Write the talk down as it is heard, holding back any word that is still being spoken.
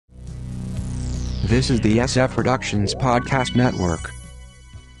This is the SF Productions Podcast Network.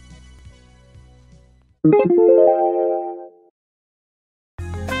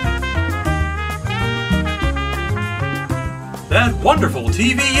 That wonderful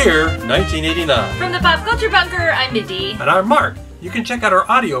TV year, 1989. From the Pop Culture Bunker, I'm Mindy. And I'm Mark. You can check out our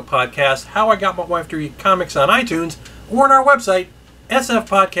audio podcast, How I Got My Wife to Read Comics, on iTunes or on our website,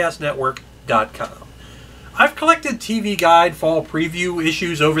 sfpodcastnetwork.com. I've collected TV Guide fall preview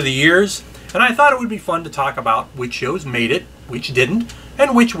issues over the years, and I thought it would be fun to talk about which shows made it, which didn't,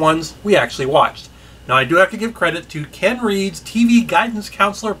 and which ones we actually watched. Now, I do have to give credit to Ken Reed's TV Guidance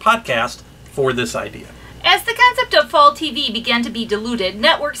Counselor podcast for this idea. As the concept of fall TV began to be diluted,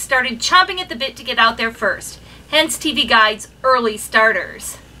 networks started chomping at the bit to get out there first. Hence TV Guide's early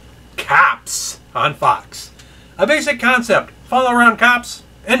starters. Cops on Fox. A basic concept: follow around cops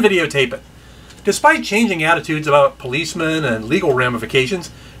and videotape it. Despite changing attitudes about policemen and legal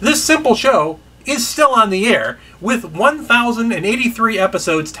ramifications, this simple show is still on the air, with 1,083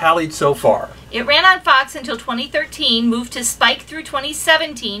 episodes tallied so far. It ran on Fox until 2013, moved to Spike through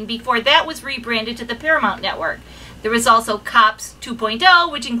 2017, before that was rebranded to the Paramount Network. There was also Cops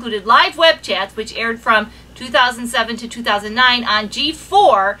 2.0, which included live web chats, which aired from 2007 to 2009 on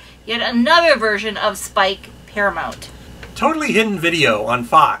G4, yet another version of Spike Paramount. Totally Hidden Video on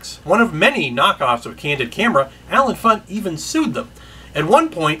Fox, one of many knockoffs of Candid Camera. Alan Funt even sued them. At one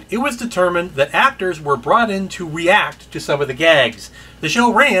point, it was determined that actors were brought in to react to some of the gags. The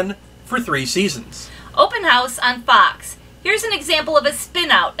show ran for 3 seasons. Open House on Fox. Here's an example of a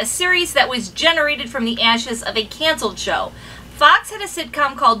spin-out, a series that was generated from the ashes of a canceled show. Fox had a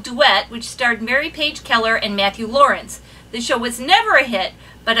sitcom called Duet, which starred Mary Page Keller and Matthew Lawrence. The show was never a hit,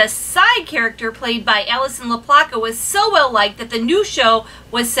 but a side character played by Alison LaPlaca was so well-liked that the new show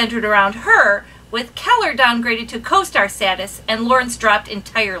was centered around her, with Keller downgraded to co-star status and Lawrence dropped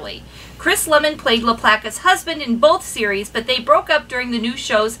entirely. Chris Lemmon played LaPlaca's husband in both series, but they broke up during the new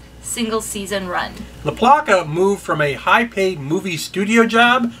show's single-season run. LaPlaca moved from a high-paid movie studio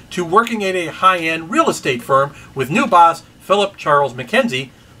job to working at a high-end real estate firm with new boss Philip Charles McKenzie,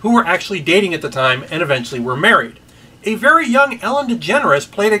 who were actually dating at the time and eventually were married. A very young Ellen DeGeneres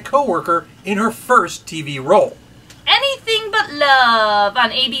played a co-worker in her first TV role. Anything But Love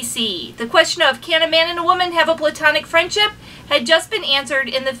on ABC. The question of can a man and a woman have a platonic friendship had just been answered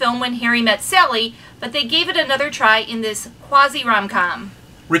in the film When Harry Met Sally, but they gave it another try in this quasi-rom-com.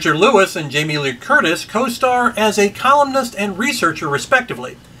 Richard Lewis and Jamie Lee Curtis co-star as a columnist and researcher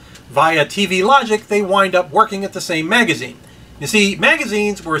respectively. Via TV Logic, they wind up working at the same magazine. You see,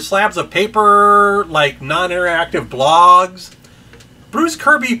 magazines were slabs of paper, like non-interactive blogs. Bruce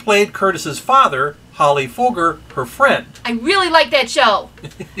Kirby played Curtis's father, Holly Folger, her friend. I really like that show.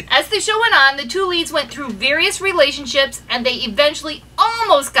 As the show went on, the two leads went through various relationships and they eventually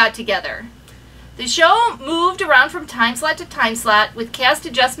almost got together. The show moved around from time slot to time slot, with cast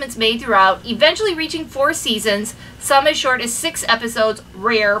adjustments made throughout, eventually reaching 4 seasons, some as short as 6 episodes,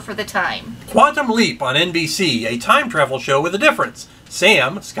 rare for the time. Quantum Leap on NBC, a time travel show with a difference.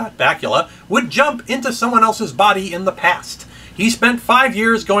 Sam, Scott Bakula, would jump into someone else's body in the past. He spent 5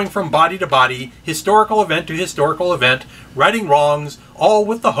 years going from body to body, historical event to historical event, righting wrongs, all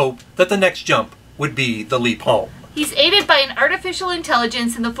with the hope that the next jump would be the leap home. He's aided by an artificial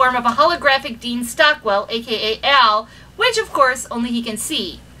intelligence in the form of a holographic Dean Stockwell, aka Al, which of course only he can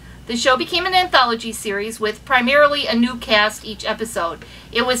see. The show became an anthology series with primarily a new cast each episode.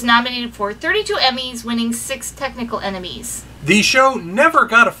 It was nominated for 32 Emmys, winning 6 technical Emmys. The show never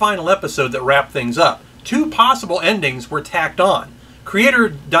got a final episode that wrapped things up. 2 possible endings were tacked on. Creator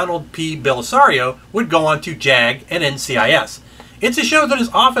Donald P. Belisario would go on to JAG and NCIS. It's a show that is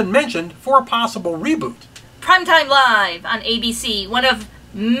often mentioned for a possible reboot. Primetime Live on ABC, one of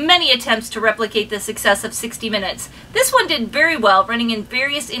many attempts to replicate the success of 60 Minutes. This one did very well, running in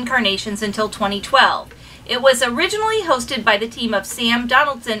various incarnations until 2012. It was originally hosted by the team of Sam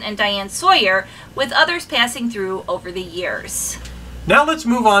Donaldson and Diane Sawyer, with others passing through over the years. Now let's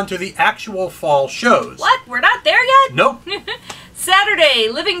move on to the actual fall shows. What? We're not there yet? Nope. Saturday,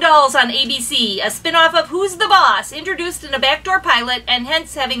 Living Dolls on ABC, a spin-off of Who's the Boss, introduced in a backdoor pilot and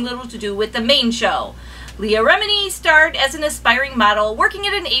hence having little to do with the main show. Leah Remini starred as an aspiring model working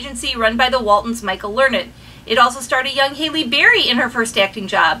at an agency run by the Waltons' Michael Learned. It also starred a young Haley Berry in her first acting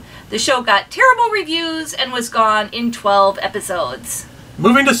job. The show got terrible reviews and was gone in 12 episodes.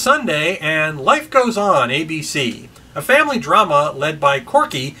 Moving to Sunday, and Life Goes On, ABC. A family drama led by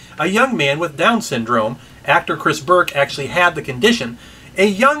Corky, a young man with Down syndrome. Actor Chris Burke actually had the condition. A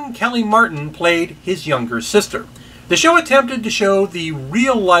young Kelly Martin played his younger sister. The show attempted to show the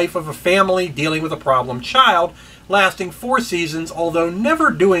real life of a family dealing with a problem child, lasting 4 seasons, although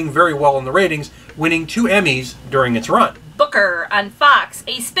never doing very well in the ratings, winning 2 Emmys during its run. Booker on Fox,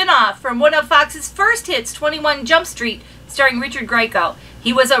 a spin-off from one of Fox's first hits, 21 Jump Street, starring Richard Grieco.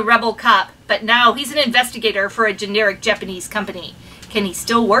 He was a rebel cop, but now he's an investigator for a generic Japanese company. Can he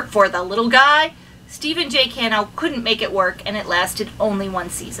still work for the little guy? Stephen J. Cano couldn't make it work, and it lasted only 1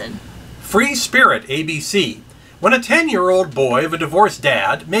 season. Free Spirit, ABC. When a 10-year-old boy of a divorced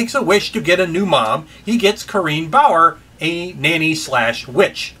dad makes a wish to get a new mom, he gets Corrine Bauer, a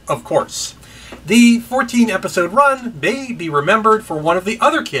nanny/witch, of course. The 14-episode run may be remembered for one of the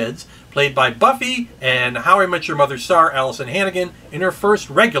other kids, played by Buffy and How I Met Your Mother star Allison Hannigan in her first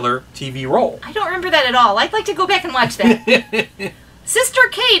regular TV role. I don't remember that at all. I'd like to go back and watch that. Sister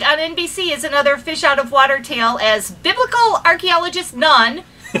Kate on NBC is another fish out of water tale as biblical archaeologist nun.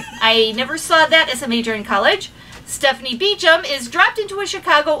 I never saw that as a major in college. Stephanie Beacham is dropped into a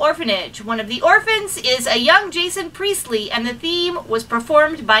Chicago orphanage. One of the orphans is a young Jason Priestley, and the theme was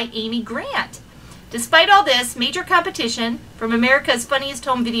performed by Amy Grant. Despite all this, major competition from America's Funniest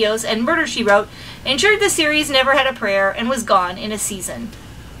Home Videos and Murder, She Wrote ensured the series never had a prayer and was gone in a season.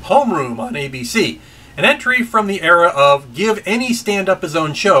 Homeroom on ABC. An entry from the era of give any stand-up his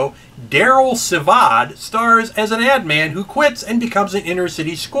own show, Daryl Sivad stars as an ad man who quits and becomes an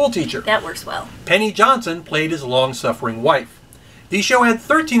inner-city schoolteacher. That works well. Penny Johnson played his long-suffering wife. The show had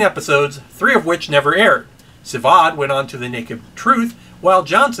 13 episodes, 3 of which never aired. Sivad went on to The Naked Truth, while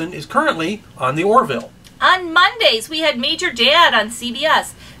Johnson is currently on The Orville. On Mondays, we had Major Dad on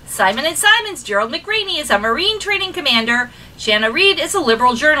CBS. Simon & Simon's Gerald McRaney is a Marine training commander. Shanna Reed is a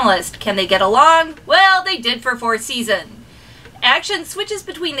liberal journalist. Can they get along? Well, they did for 4 seasons. Action switches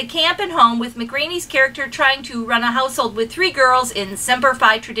between the camp and home, with McRaney's character trying to run a household with 3 girls in Semper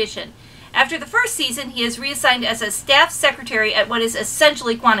Fi tradition. After the first season, he is reassigned as a staff secretary at what is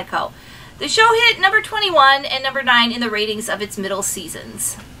essentially Quantico. The show hit number 21 and number 9 in the ratings of its middle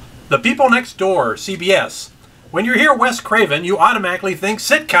seasons. The People Next Door, CBS. When you hear Wes Craven, you automatically think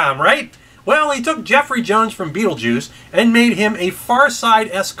sitcom, right? Well, he took Jeffrey Jones from Beetlejuice and made him a Far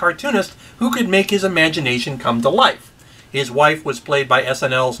Side-esque cartoonist who could make his imagination come to life. His wife was played by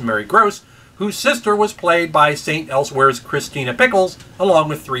SNL's Mary Gross, whose sister was played by St. Elsewhere's Christina Pickles, along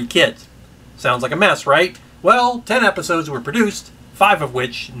with 3 kids. Sounds like a mess, right? Well, 10 episodes were produced, 5 of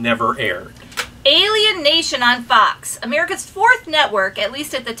which never aired. Alien Nation on Fox, America's 4th network, at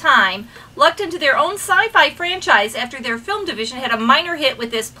least at the time, lucked into their own sci-fi franchise after their film division had a minor hit with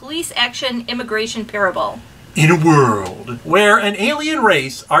this police action immigration parable. In a world where an alien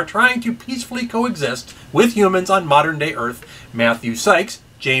race are trying to peacefully coexist with humans on modern-day Earth, Matthew Sykes,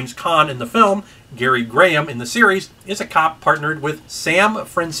 James Caan in the film, Gary Graham in the series, is a cop partnered with Sam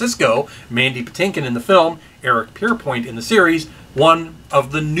Francisco, Mandy Patinkin in the film, Eric Pierpoint in the series, one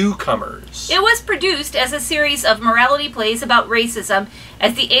of the newcomers. It was produced as a series of morality plays about racism,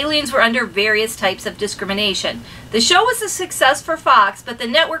 as the aliens were under various types of discrimination. The show was a success for Fox, but the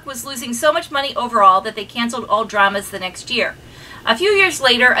network was losing so much money overall that they canceled all dramas the next year. A few years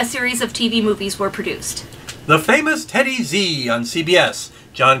later, a series of TV movies were produced. The Famous Teddy Z on CBS.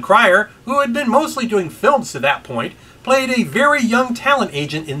 John Cryer, who had been mostly doing films to that point, played a very young talent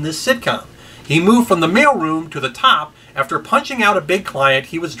agent in this sitcom. He moved from the mailroom to the top after punching out a big client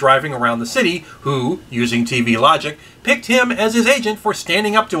he was driving around the city who, using TV logic, picked him as his agent for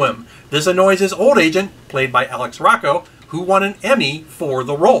standing up to him. This annoys his old agent, played by Alex Rocco, who won an Emmy for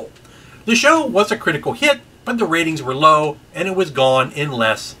the role. The show was a critical hit, but the ratings were low, and it was gone in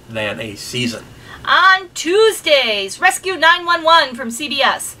less than a season. On Tuesdays, Rescue 911 from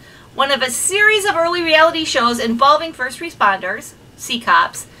CBS, one of a series of early reality shows involving first responders, Sea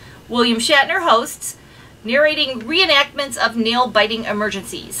Cops. William Shatner hosts, narrating reenactments of nail-biting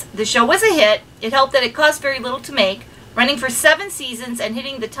emergencies. The show was a hit. It helped that it cost very little to make, running for 7 seasons and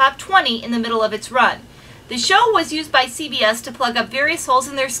hitting the top 20 in the middle of its run. The show was used by CBS to plug up various holes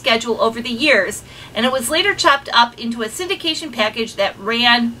in their schedule over the years, and it was later chopped up into a syndication package that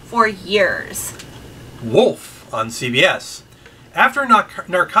ran for years. Wolf on CBS. After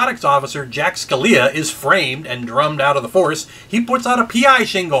narcotics officer Jack Scalia is framed and drummed out of the force, he puts out a PI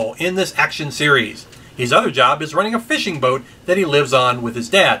shingle in this action series. His other job is running a fishing boat that he lives on with his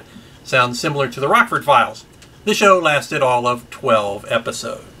dad. Sounds similar to the Rockford Files. The show lasted all of 12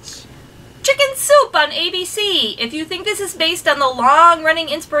 episodes. Chicken Soup on ABC. If you think this is based on the long-running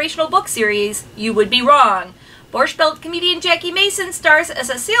inspirational book series, you would be wrong. Borscht Belt comedian Jackie Mason stars as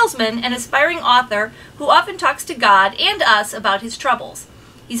a salesman and aspiring author who often talks to God and us about his troubles.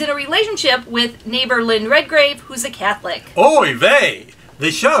 He's in a relationship with neighbor Lynn Redgrave, who's a Catholic. Oy vey! The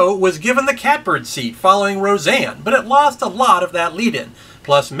show was given the catbird seat following Roseanne, but it lost a lot of that lead-in.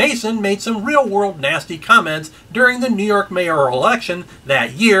 Plus, Mason made some real-world nasty comments during the New York mayoral election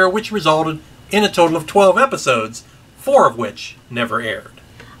that year, which resulted in a total of 12 episodes, 4 of which never aired.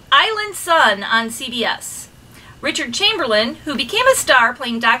 Island Sun on CBS. Richard Chamberlain, who became a star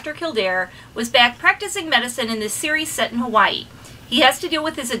playing Dr. Kildare, was back practicing medicine in this series set in Hawaii. He has to deal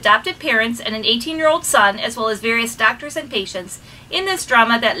with his adopted parents and an 18-year-old son, as well as various doctors and patients, in this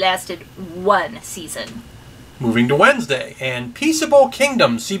drama that lasted 1 season. Moving to Wednesday, and Peaceable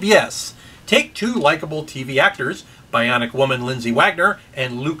Kingdom, CBS. Take 2 likable TV actors, Bionic Woman Lindsay Wagner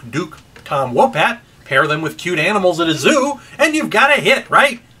and Luke Duke Tom Wopat, pair them with cute animals at a zoo, and you've got a hit,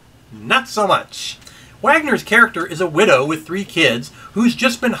 right? Not so much. Wagner's character is a widow with 3 kids who's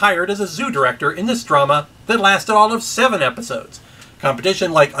just been hired as a zoo director in this drama that lasted all of 7 episodes.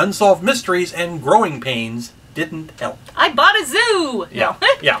 Competition like Unsolved Mysteries and Growing Pains didn't help. I bought a zoo! Yeah,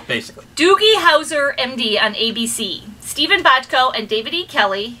 yeah, basically. Doogie Howser, MD on ABC. Stephen Botko and David E.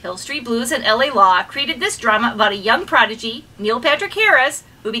 Kelly, Hill Street Blues and LA Law, created this drama about a young prodigy, Neil Patrick Harris,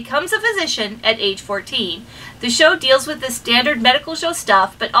 who becomes a physician at age 14. The show deals with the standard medical show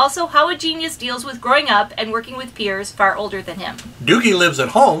stuff, but also how a genius deals with growing up and working with peers far older than him. Doogie lives at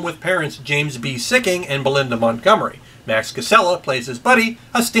home with parents James B. Sicking and Belinda Montgomery. Max Casella plays his buddy,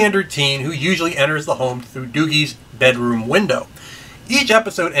 a standard teen who usually enters the home through Doogie's bedroom window. Each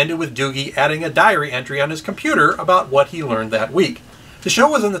episode ended with Doogie adding a diary entry on his computer about what he learned that week. The show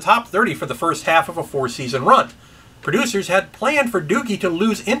was in the top 30 for the first half of a 4-season run. Producers had planned for Doogie to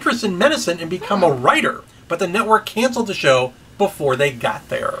lose interest in medicine and become a writer, but the network canceled the show before they got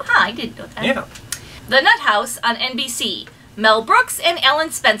there. I didn't know that. Yeah. The Nut House on NBC. Mel Brooks and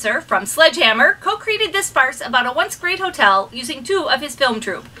Alan Spencer from Sledgehammer co-created this farce about a once great hotel using 2 of his film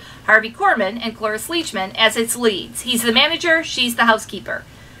troupe, Harvey Korman and Cloris Leachman, as its leads. He's the manager, she's the housekeeper.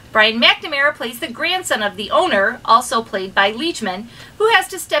 Brian McNamara plays the grandson of the owner, also played by Leachman, who has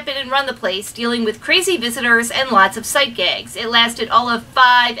to step in and run the place, dealing with crazy visitors and lots of sight gags. It lasted all of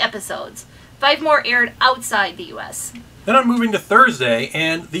 5 episodes. 5 more aired outside the U.S. Then I'm moving to Thursday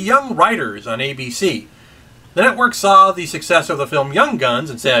and The Young Writers on ABC. The network saw the success of the film Young Guns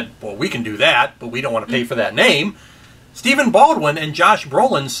and said, well, we can do that, but we don't want to pay for that name. Stephen Baldwin and Josh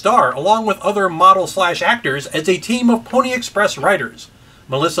Brolin star, along with other model/actors, as a team of Pony Express writers.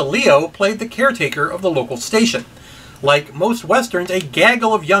 Melissa Leo played the caretaker of the local station. Like most westerns, a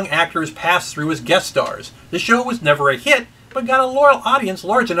gaggle of young actors passed through as guest stars. The show was never a hit, but got a loyal audience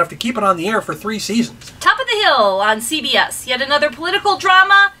large enough to keep it on the air for 3 seasons. Top of the Hill on CBS. Yet another political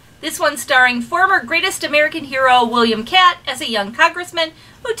drama. This one starring former greatest American hero William Catt as a young congressman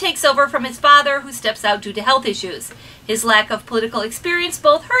who takes over from his father, who steps out due to health issues. His lack of political experience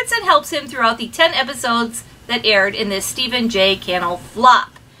both hurts and helps him throughout the 10 episodes that aired in this Stephen J. Cannell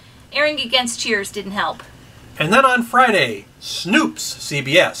flop. Airing against Cheers didn't help. And then on Friday, Snoops,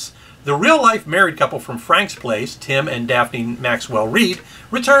 CBS. The real-life married couple from Frank's Place, Tim and Daphne Maxwell Reid,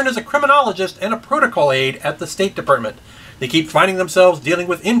 returned as a criminologist and a protocol aide at the State Department. They keep finding themselves dealing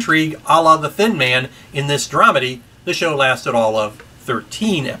with intrigue a la The Thin Man in this dramedy. The show lasted all of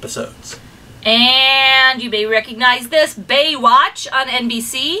 13 episodes. And you may recognize this, Baywatch on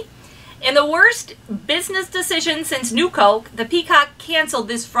NBC. In the worst business decision since New Coke, the Peacock canceled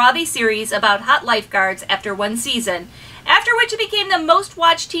this frothy series about hot lifeguards after 1 season, after which it became the most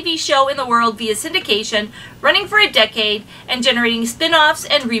watched TV show in the world via syndication, running for a decade and generating spin-offs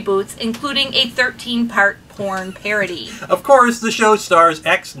and reboots, including a 13-part porn parody. Of course, the show stars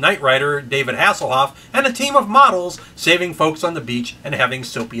ex-Knight Rider David Hasselhoff and a team of models saving folks on the beach and having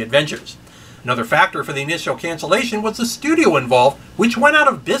soapy adventures. Another factor for the initial cancellation was the studio involved, which went out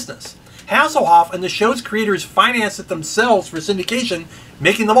of business. Hasselhoff and the show's creators financed it themselves for syndication,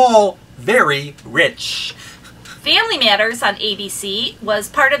 making them all very rich. Family Matters on ABC was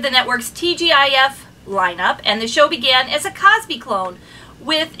part of the network's TGIF lineup, and the show began as a Cosby clone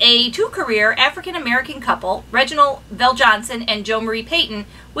with a 2-career African-American couple, Reginald VelJohnson and Jo Marie Payton,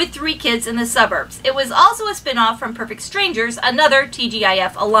 with 3 kids in the suburbs. It was also a spin-off from Perfect Strangers, another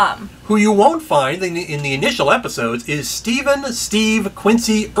TGIF alum. Who you won't find in the initial episodes is Steve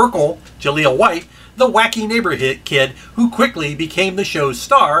Quincy Urkel, Jaleel White, the wacky neighborhood kid who quickly became the show's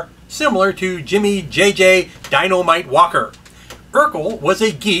star, similar to Jimmy J.J. Dynamite Walker. Urkel was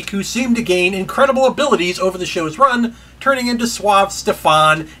a geek who seemed to gain incredible abilities over the show's run, turning into suave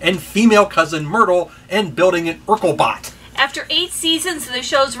Stefan and female cousin Myrtle and building an Urkelbot. After 8 seasons, the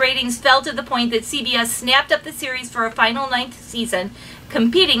show's ratings fell to the point that CBS snapped up the series for a final 9th season,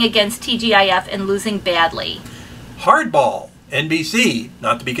 competing against TGIF and losing badly. Hardball, NBC,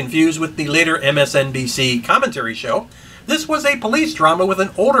 not to be confused with the later MSNBC commentary show. This was a police drama with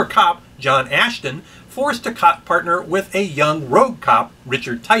an older cop, John Ashton, forced to partner with a young rogue cop,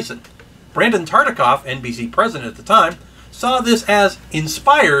 Richard Tyson. Brandon Tartikoff, NBC president at the time, saw this as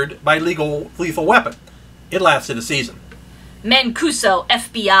inspired by Lethal Weapon. It lasted a season. Mancuso,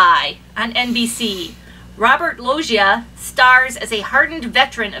 FBI, on NBC. Robert Loggia stars as a hardened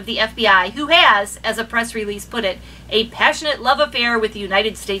veteran of the FBI who has, as a press release put it, a passionate love affair with the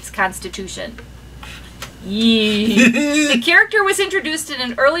United States Constitution. Yee. The character was introduced in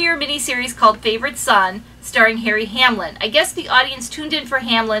an earlier miniseries called Favorite Son, starring Harry Hamlin. I guess the audience tuned in for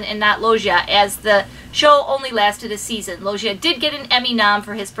Hamlin and not Loggia, as the show only lasted a season. Loggia did get an Emmy nom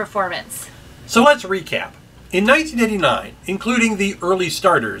for his performance. So let's recap. In 1989, including the early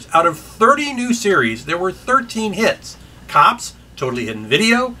starters, out of 30 new series, there were 13 hits. Cops, Totally Hidden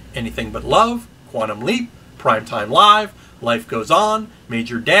Video, Anything But Love, Quantum Leap, Primetime Live, Life Goes On,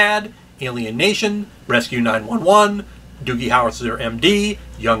 Major Dad, Alien Nation, Rescue 911, Doogie Howser MD,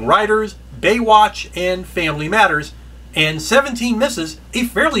 Young Riders, Baywatch, and Family Matters, and 17 misses, a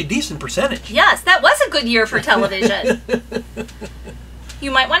fairly decent percentage. Yes, that was a good year for television. You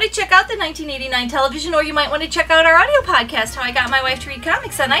might want to check out the 1989 television, or you might want to check out our audio podcast, How I Got My Wife to Read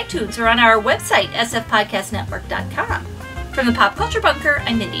Comics, on iTunes, or on our website, sfpodcastnetwork.com. From the Pop Culture Bunker,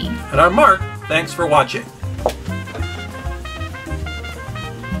 I'm Mindy. And I'm Mark. Thanks for watching.